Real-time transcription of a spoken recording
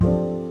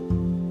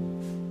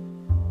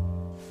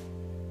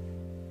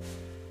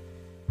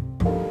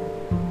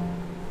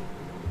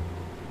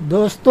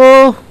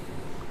दोस्तों,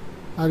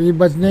 अभी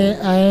बजने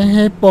आए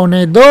हैं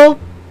 1:45।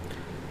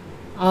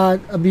 आज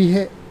अभी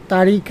है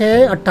तारीख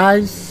है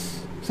 28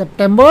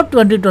 सितंबर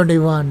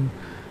 2021।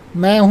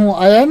 मैं हूं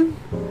Ayan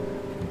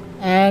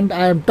and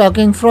I am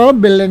talking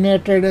from billionaire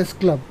traders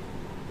club.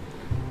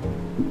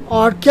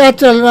 और क्या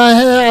चल रहा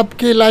है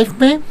आपकी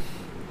लाइफ में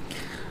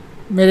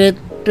मेरे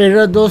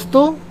ट्रेडर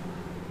दोस्तों?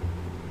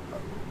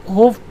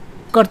 होप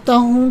करता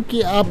हूं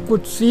कि आप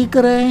कुछ सीख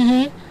रहे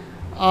हैं,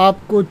 आप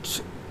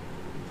कुछ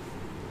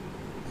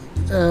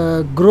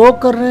ग्रो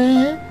कर रहे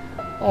हैं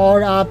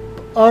और आप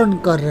अर्न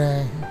कर रहे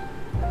हैं।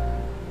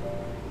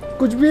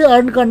 कुछ भी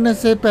अर्न करने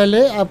से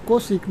पहले आपको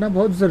सीखना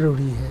बहुत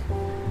ज़रूरी है।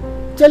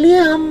 चलिए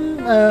हम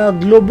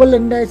global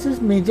indices,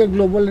 major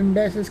global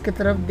indices की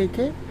तरफ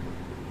देखें।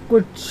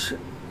 कुछ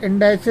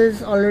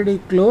इंडाइसेस ऑलरेडी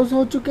क्लोज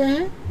हो चुके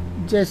हैं,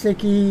 जैसे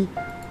कि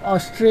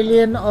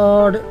ऑस्ट्रेलियन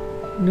और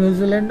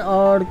न्यूजीलैंड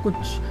और कुछ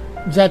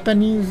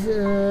जापानीज़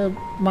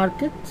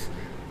मार्केट्स।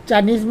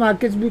 चाइनीज़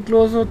मार्केट्स भी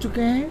क्लोज हो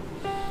चुके हैं।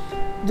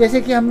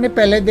 जैसे कि हमने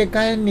पहले देखा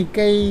है,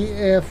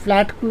 निक्केई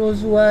फ्लैट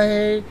क्लोज हुआ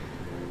है।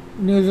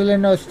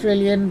 न्यूजीलैंड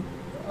ऑस्ट्रेलियन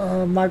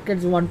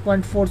मार्केट्स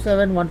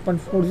 1.47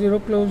 1.40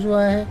 क्लोज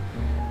हुआ है।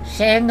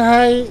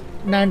 शंघाई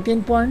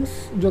 19 पॉइंट्स,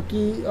 जो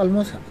कि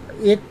ऑलमोस्ट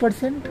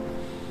 8%।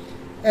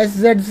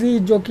 SZC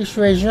जो कि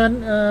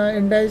श्वेजन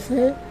इंडेक्स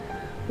है,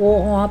 वो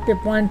वहाँ पे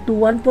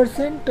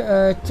 0.21%।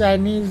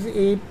 चाइनीज़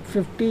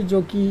A50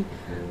 जो कि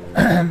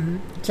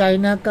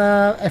चाइना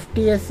का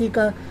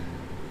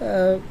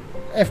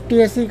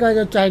FTSE का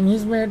जो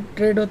चाइनीज़ में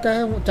ट्रेड होता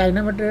है, वो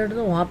चाइना में ट्रेड होता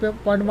है, वहाँ पे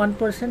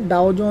 0.1%।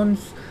 डाउ जोन्स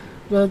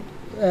जो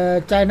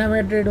चाइना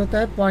में ट्रेड होता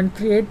है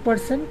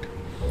 0.38%।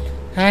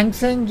 हैंग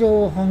सेंग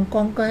जो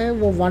हांगकांग का है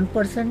वो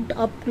 1%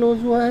 अप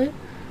क्लोज हुआ है।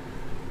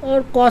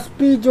 और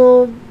कॉस्पी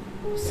जो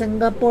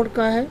सिंगापुर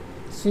का है,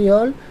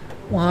 सियोल,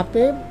 वहाँ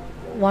पे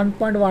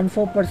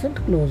 1.14%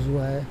 क्लोज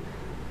हुआ है।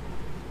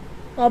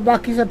 और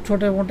बाकी सब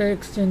छोटे मोटे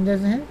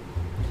एक्सचेंजेस हैं।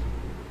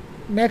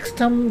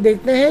 नेक्स्ट हम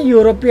देखते हैं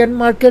यूरोपियन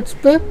मार्केट्स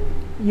पे।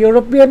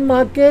 यूरोपियन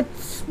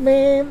मार्केट्स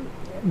में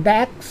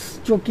डैक्स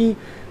जो कि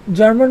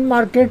जर्मन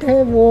मार्केट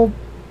है, वो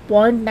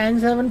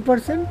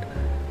 0.97%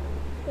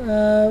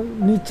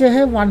 नीचे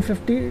है,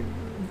 150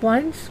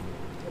 पॉइंट्स।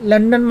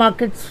 लंदन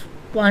मार्केट्स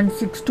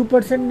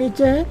 0.62%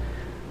 नीचे है,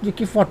 जो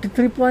कि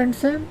 43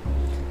 पॉइंट्स है।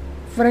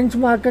 French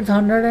markets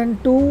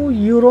 102।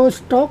 Euro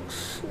stocks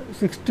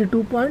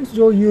 62 points,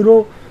 जो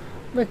यूरो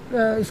में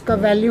इसका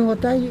वैल्यू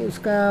होता है,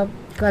 इसका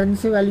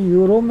करेंसी वैल्यू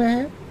यूरो में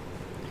है।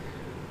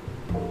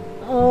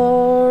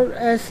 और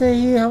ऐसे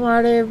ही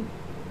हमारे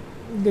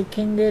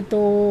देखेंगे तो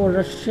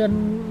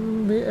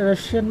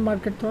रशियन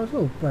मार्केट थोड़ा सा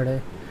ऊपर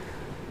है।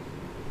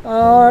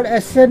 और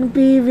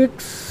S&P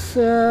विक्स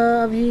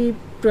अभी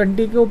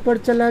 20 के ऊपर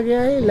चला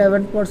गया है,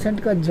 11%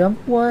 का जंप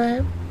हुआ है।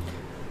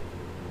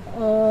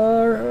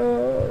 और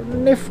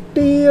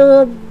निफ्टी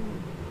और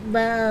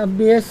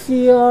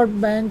BSE और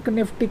बैंक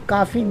निफ्टी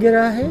काफ़ी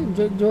गिरा है,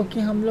 जो कि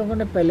हम लोगों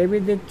ने पहले भी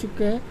देख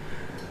चुके हैं।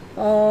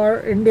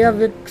 और इंडिया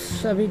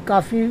विक्स अभी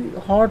काफ़ी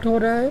हॉट हो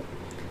रहा है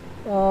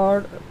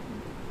और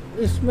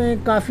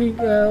इसमें काफ़ी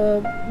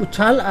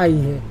उछाल आई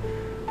है।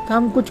 तो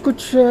हम कुछ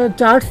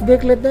चार्ट्स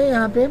देख लेते हैं।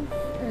 यहाँ पे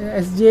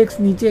SGX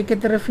नीचे की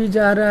तरफ ही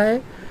जा रहा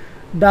है।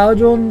 डाउ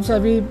जोन्स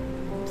अभी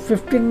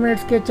 15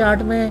 मिनट्स के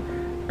चार्ट में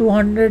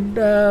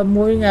 200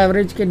 मूविंग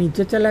एवरेज के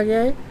नीचे चला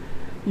गया है।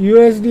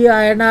 USD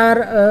INR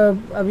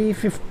अभी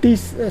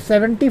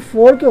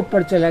 74 के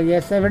ऊपर चला गया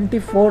है,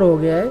 74 हो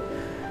गया है।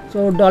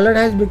 सो dollar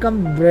has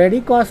become very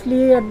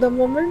costly at the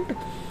moment,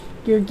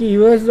 क्योंकि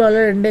US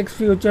डॉलर इंडेक्स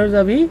फ्यूचर्स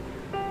अभी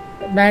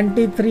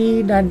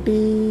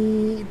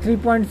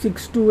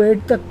 93.628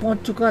 तक पहुंच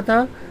चुका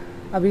था।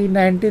 अभी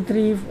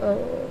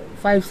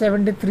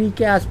 93,573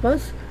 के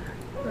आसपास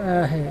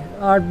है।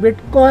 और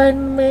बिटकॉइन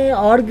में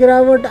और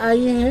गिरावट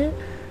आई है।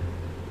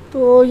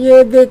 तो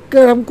ये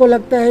देखकर हमको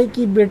लगता है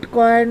कि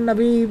बिटकॉइन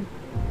अभी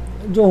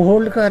जो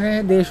होल्ड कर रहे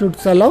हैं, दे शुड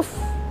सेल ऑफ।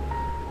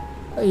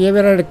 ये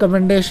मेरा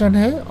रिकमेंडेशन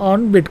है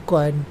ऑन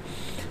बिटकॉइन।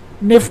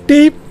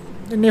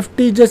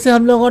 निफ्टी जैसे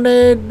हम लोगों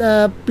ने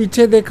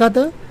पीछे देखा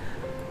था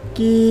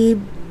कि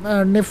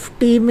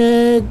निफ्टी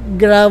में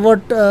गिरावट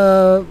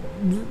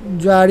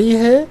जरी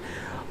है।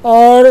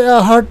 और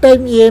हर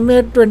टाइम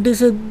EMA 20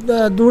 से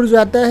दूर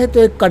जाता है तो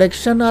एक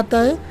करेक्शन आता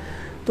है।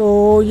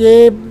 तो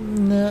ये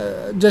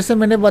जैसे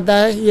मैंने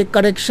बताया, ये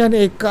करेक्शन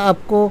एक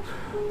आपको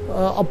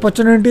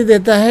अपॉर्चुनिटी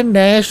देता है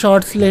नए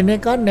शॉर्ट्स लेने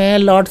का, नए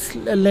लॉट्स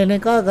लेने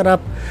का, अगर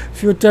आप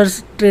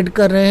फ्यूचर्स ट्रेड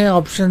कर रहे हैं,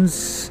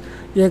 ऑप्शंस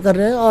ये कर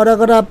रहे हैं। और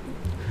अगर आप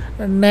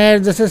नए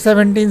जैसे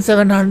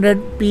 17,700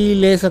 P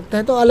ले सकते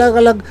हैं, तो अलग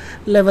अलग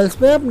लेवल्स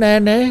पे आप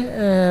नए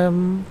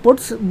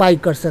पुट्स बाई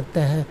कर सकते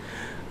हैं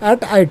eight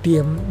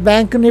ITM।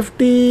 Bank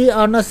Nifty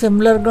on a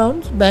similar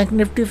grounds, bank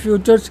Nifty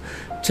futures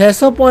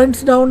 600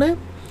 points down है।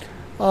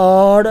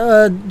 और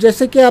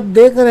जैसे कि आप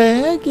देख रहे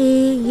हैं कि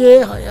ये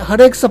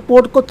हर एक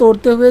सपोर्ट को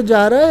तोड़ते हुए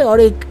जा रहा है, और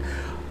एक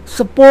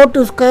सपोर्ट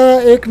उसका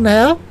एक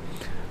नया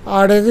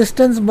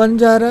रेजिस्टेंस बन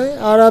जा रहा है।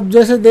 और आप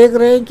जैसे देख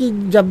रहे हैं कि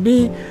जब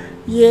भी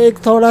ये एक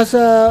थोड़ा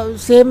सा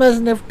सेम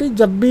एज निफ्टी,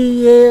 जब भी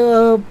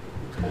ये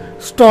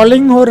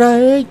स्टॉलिंग हो रहा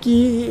है कि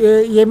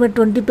ये में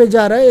 20 पे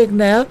जा रहा है, एक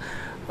नया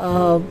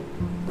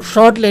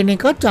शॉट लेने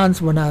का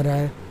चांस बना रहा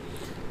है।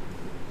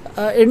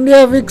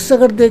 इंडिया विक्स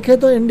अगर देखें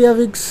तो India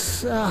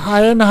VIX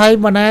high and high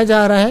बनाया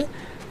जा रहा है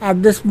एट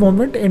दिस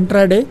मोमेंट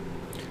इंट्राडे।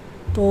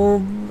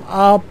 तो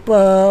आप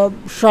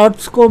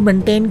शॉर्ट्स को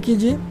मेंटेन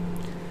कीजिए।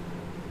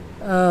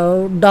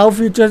 डाउ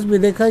फ्यूचर्स भी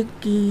देखा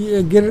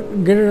कि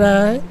गिर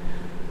रहा है।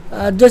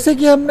 जैसे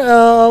कि हम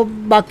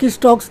बाकी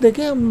स्टॉक्स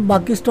देखें, हम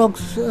बाकी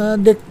स्टॉक्स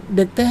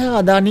देखते हैं।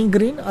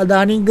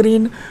 अदानी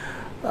ग्रीन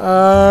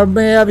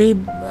में अभी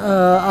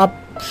आप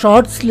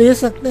शॉर्ट्स ले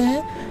सकते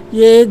हैं।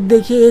 ये एक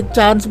देखिए एक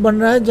चांस बन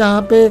रहा है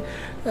जहाँ पे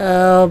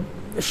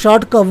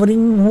शॉर्ट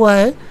कवरिंग हुआ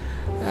है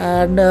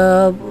एंड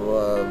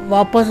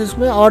वापस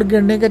इसमें और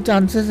गिरने के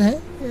चांसेस हैं।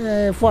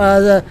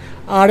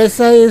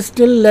 RSI is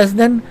still less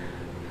than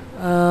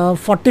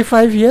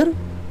 45 year,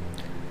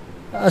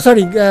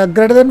 sorry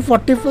greater than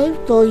 45।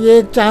 तो ये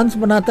एक चांस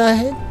बनाता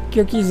है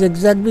क्योंकि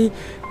zigzag भी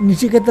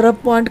नीचे की तरफ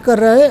पॉइंट कर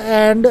रहा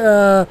है एंड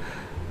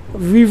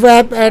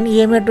VWAP एंड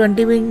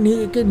EMA20 भी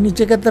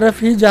नीचे की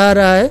तरफ ही जा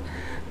रहा है।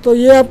 तो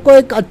ये आपको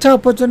एक अच्छा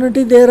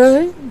अपॉर्चुनिटी दे रहा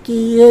है कि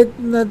ये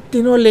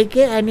तीनों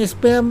लेके एंड इस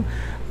पे हम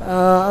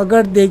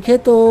अगर देखें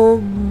तो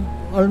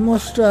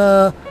ऑलमोस्ट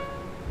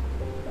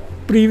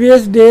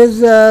प्रीवियस डेज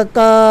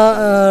का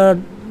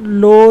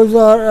लोज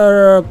और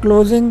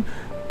क्लोजिंग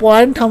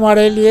पॉइंट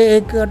हमारे लिए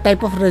एक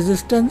टाइप ऑफ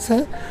रेजिस्टेंस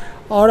है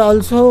और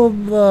आल्सो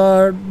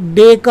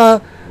डे का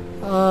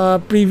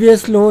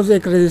प्रीवियस लोज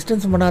एक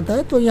रेजिस्टेंस बनाता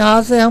है। तो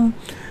यहाँ से हम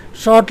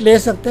शॉर्ट ले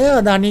सकते हैं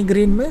अदानी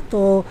ग्रीन में।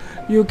 तो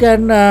you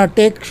can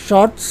take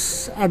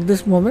shorts at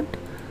this moment.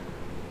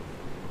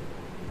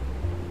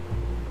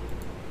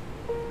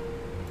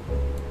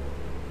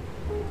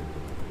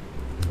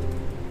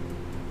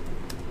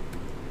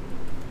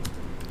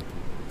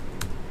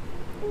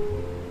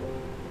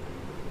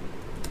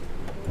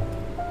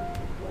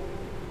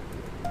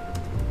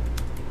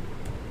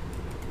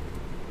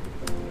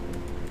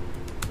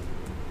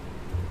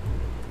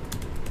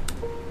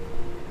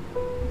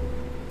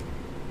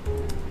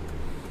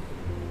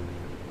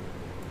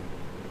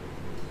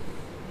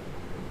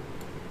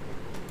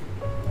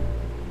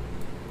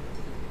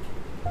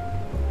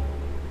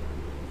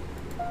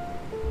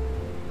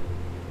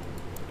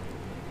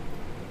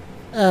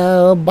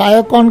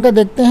 Biocon का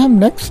देखते हैं हम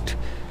नेक्स्ट।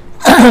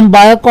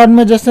 बायोकॉन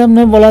में जैसे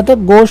हमने बोला था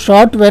go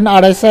short when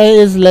RSI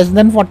is less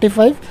than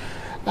 45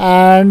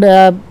 and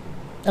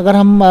अगर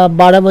हम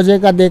 12 बजे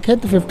का देखें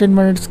तो 15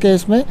 मिनट्स के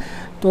इसमें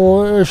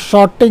तो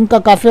शॉर्टिंग का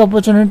काफ़ी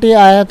अपॉर्चुनिटी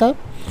आया था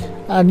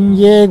एंड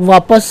ये एक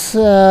वापस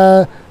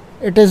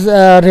इट इज़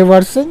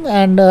रिवर्सिंग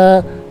एंड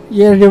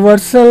ये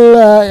reversal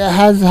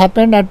has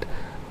happened at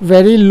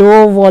very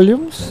low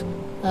volumes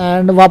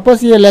and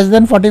वापस ये लेस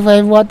देन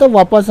 45 हुआ तो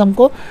वापस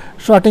हमको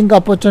शॉर्टिंग का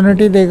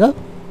अपॉर्चुनिटी देगा।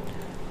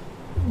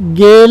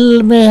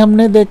 गेल में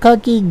हमने देखा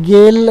कि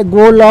GAIL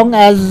go long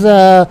as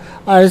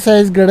RSI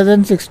is greater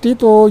than 60।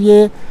 तो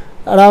ये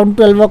अराउंड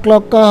 12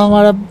 o'clock का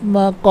हमारा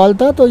कॉल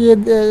था। तो ये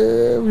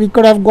we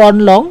could have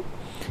gone long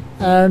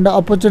and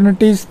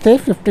opportunities थे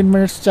 15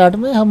 मिनट्स चार्ट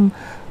में। हम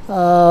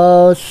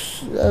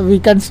we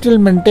can still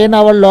maintain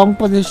our long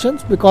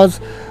positions because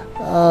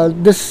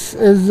this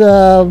is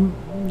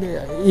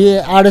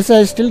ये RSI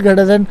is still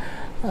greater than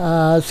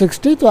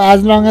 60। तो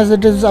as long as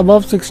it is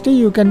above 60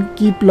 you can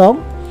keep long।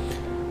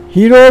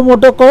 Hero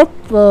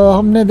MotoCorp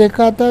हमने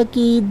देखा था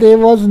कि there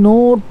was no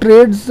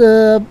trades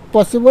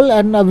possible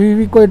and अभी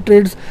भी कोई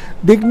trades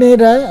दिख नहीं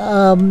रहा है।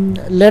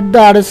 let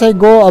the RSI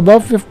go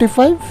above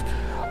 55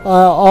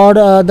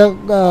 और the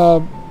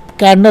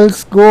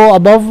candles go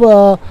above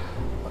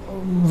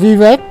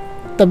VWAP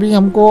तभी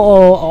हमको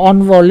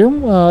ऑन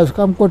वॉल्यूम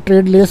उसका हमको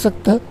ट्रेड ले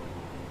सकता है।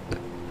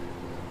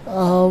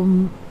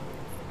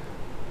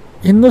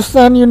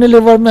 हिंदुस्तान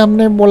यूनिलीवर में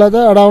हमने बोला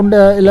था अराउंड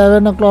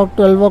 11 o'clock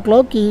 12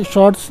 o'clock की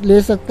शॉर्ट्स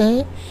ले सकते हैं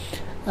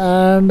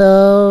and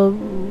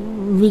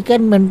we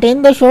can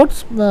maintain the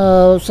shorts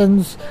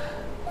since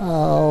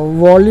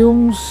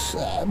volumes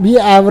भी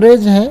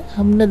एवरेज हैं।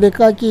 हमने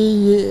देखा कि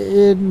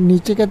ये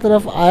नीचे की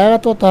तरफ आया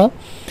तो था।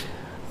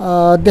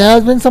 There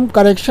has been some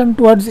correction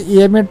towards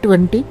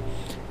EMA20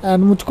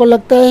 and मुझको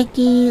लगता है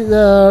कि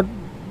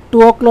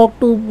 2 o'clock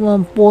to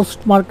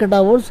post market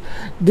hours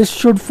this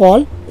should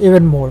fall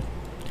even more।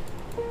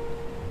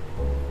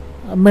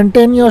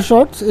 maintain your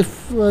shorts if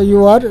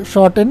you are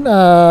short in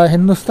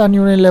Hindustan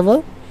Unilever।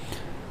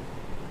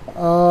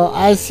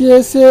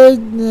 ICICI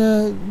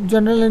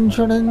general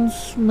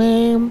insurance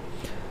में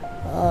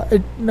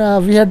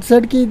we had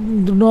said कि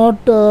do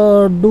not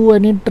do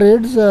any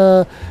trades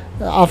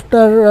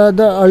after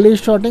the early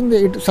shorting।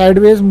 it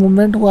sideways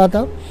movement हुआ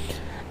था।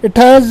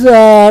 it has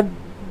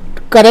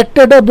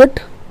corrected a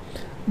bit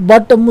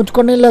but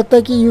मुझको नहीं लगता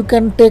कि you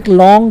can take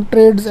long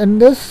trades in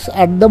this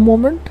at the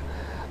moment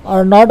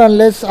और not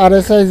unless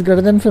RSI is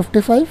greater then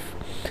 55।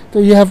 तो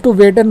you have to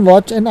wait and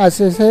watch in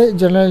ICICI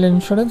general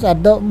insurance at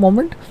the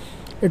moment.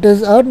 It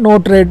is a no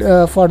trade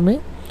for me.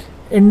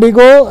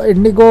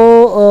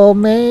 Indigo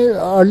में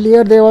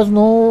earlier there was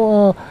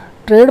no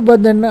trade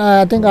but then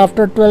I think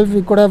after 12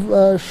 we could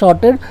have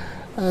shorted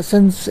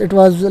since it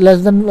was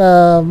less than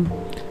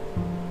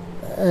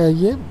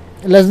yeah,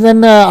 less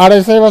than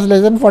RSI was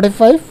less than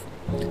 45,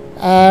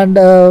 and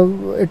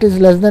it is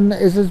less than,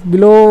 it is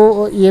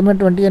below EMA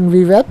 20 and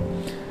VWAP,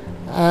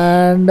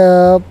 and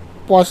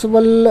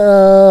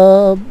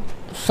possible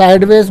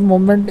sideways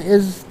movement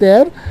is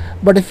there,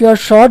 but if you are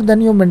short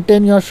then you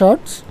maintain your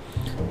shorts.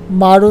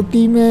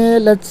 Maruti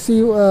mein, let's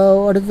see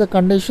what is the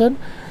condition.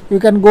 You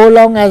can go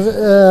long as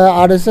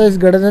RSI is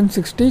greater than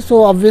 60,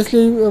 so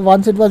obviously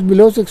once it was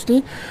below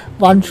 60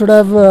 one should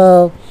have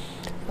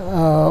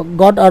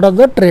got out of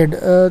the trade.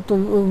 So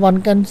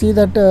one can see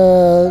that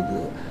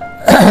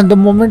the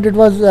moment it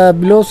was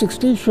below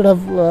 60 should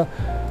have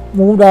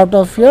moved out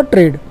of your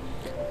trade.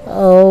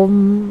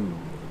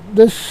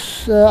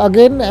 This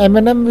again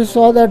M&M, we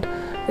saw that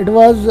it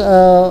was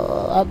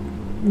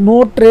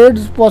no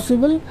trades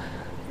possible.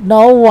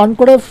 Now one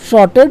could have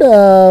shorted,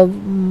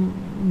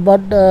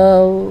 but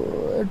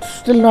it's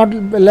still not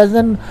less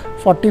than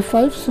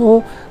 45,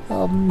 so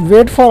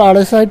wait for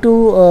RSI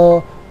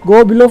to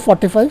go below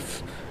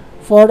 45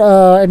 for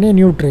any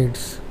new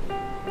trades.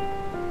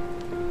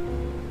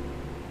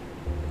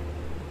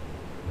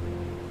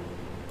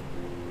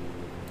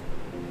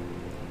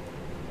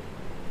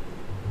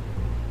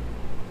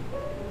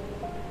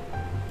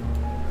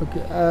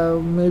 Okay,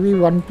 maybe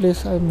one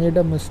place I made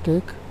a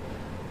mistake.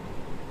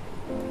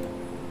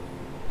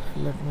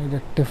 Let me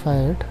rectify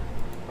it.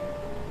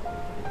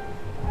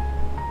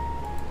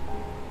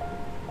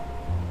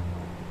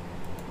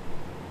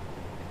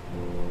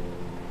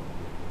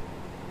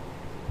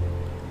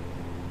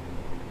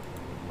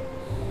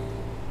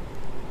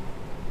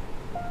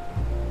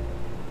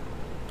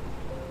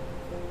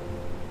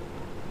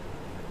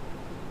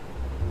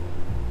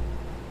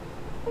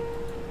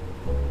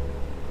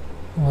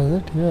 Was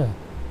it here?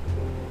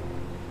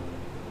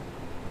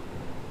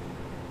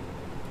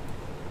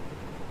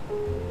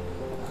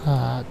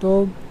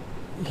 So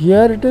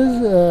here it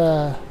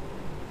is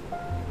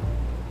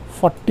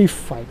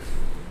 45.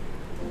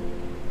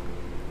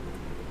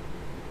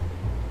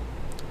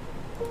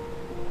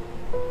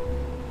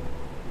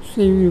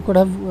 See, you could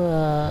have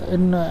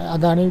in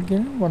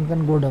Adani one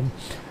can go down.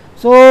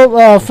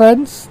 So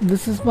friends,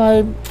 this is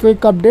my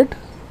quick update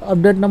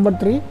number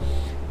 3.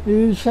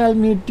 We shall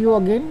meet you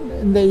again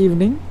in the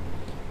evening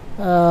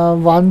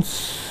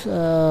once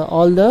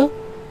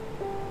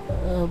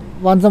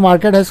once the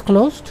market has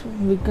closed.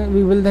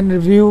 We will then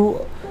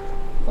review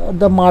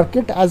the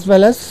market as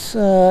well as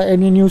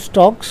any new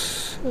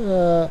stocks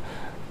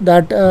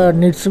that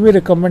needs to be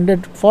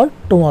recommended for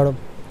tomorrow.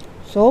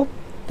 So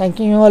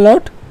thanking you a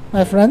lot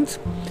my friends.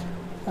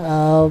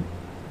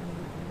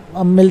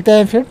 अब मिलते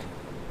हैं फिर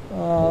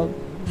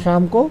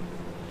शाम को,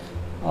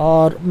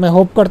 और मैं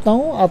hope करता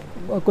हूँ आप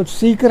कुछ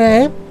सीख रहे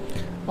हैं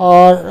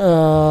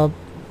और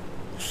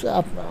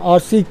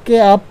सीख के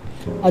आप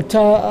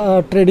अच्छा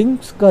ट्रेडिंग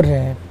कर रहे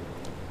हैं.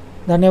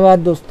 धन्यवाद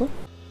दोस्तों.